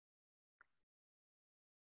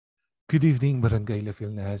Good evening, Barangay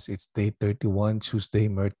LAFILNAZ. It's day 31,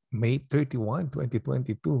 Tuesday, May 31,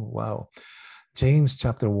 2022. Wow. James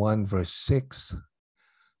chapter 1, verse 6.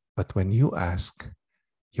 But when you ask,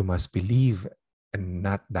 you must believe and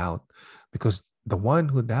not doubt, because the one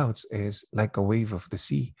who doubts is like a wave of the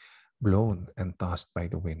sea, blown and tossed by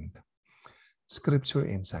the wind. Scripture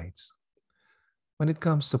insights. When it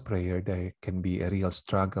comes to prayer, there can be a real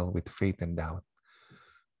struggle with faith and doubt.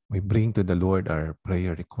 We bring to the Lord our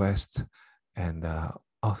prayer requests and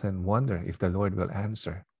often wonder if the Lord will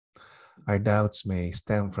answer. Our doubts may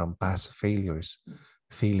stem from past failures,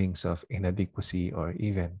 feelings of inadequacy, or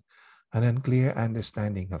even an unclear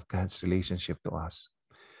understanding of God's relationship to us.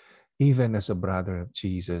 Even as a brother of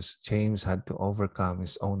Jesus, James had to overcome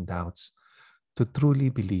his own doubts to truly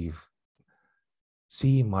believe.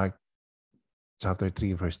 See Mark chapter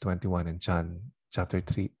 3, verse 21, and John chapter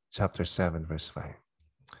 7, verse 5.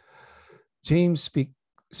 James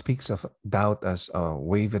speaks of doubt as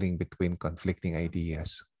wavering between conflicting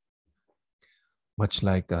ideas, much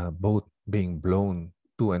like a boat being blown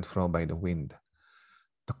to and fro by the wind.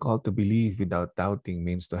 The call to believe without doubting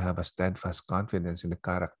means to have a steadfast confidence in the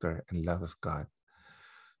character and love of God.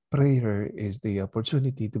 Prayer is the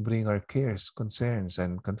opportunity to bring our cares, concerns,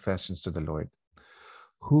 and confessions to the Lord,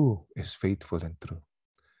 who is faithful and true.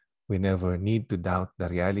 We never need to doubt the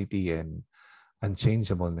reality and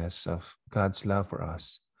unchangeableness of God's love for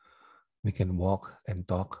us. We can walk and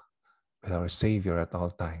talk with our Savior at all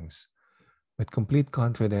times, with complete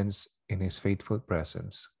confidence in His faithful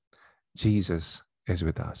presence. Jesus is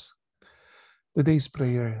with us. Today's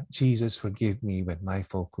prayer: Jesus, forgive me when my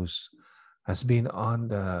focus has been on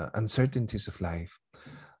the uncertainties of life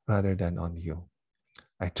rather than on you.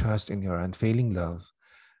 I trust in your unfailing love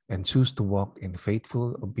and choose to walk in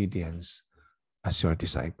faithful obedience as your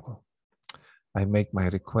disciple. I make my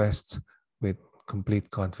requests with complete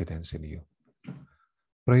confidence in you.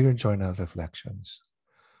 Prayer Journal Reflections.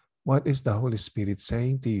 What is the Holy Spirit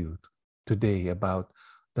saying to you today about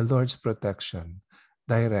the Lord's protection,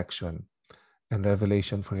 direction, and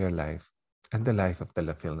revelation for your life and the life of the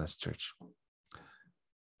LAFILNAZ Church?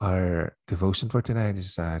 Our devotion for tonight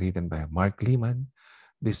is written by Mark Lehman,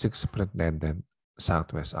 District Superintendent,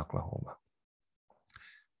 Southwest Oklahoma.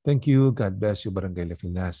 Thank you. God bless you, Barangay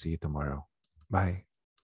LAFILNAZ. See you tomorrow. Bye.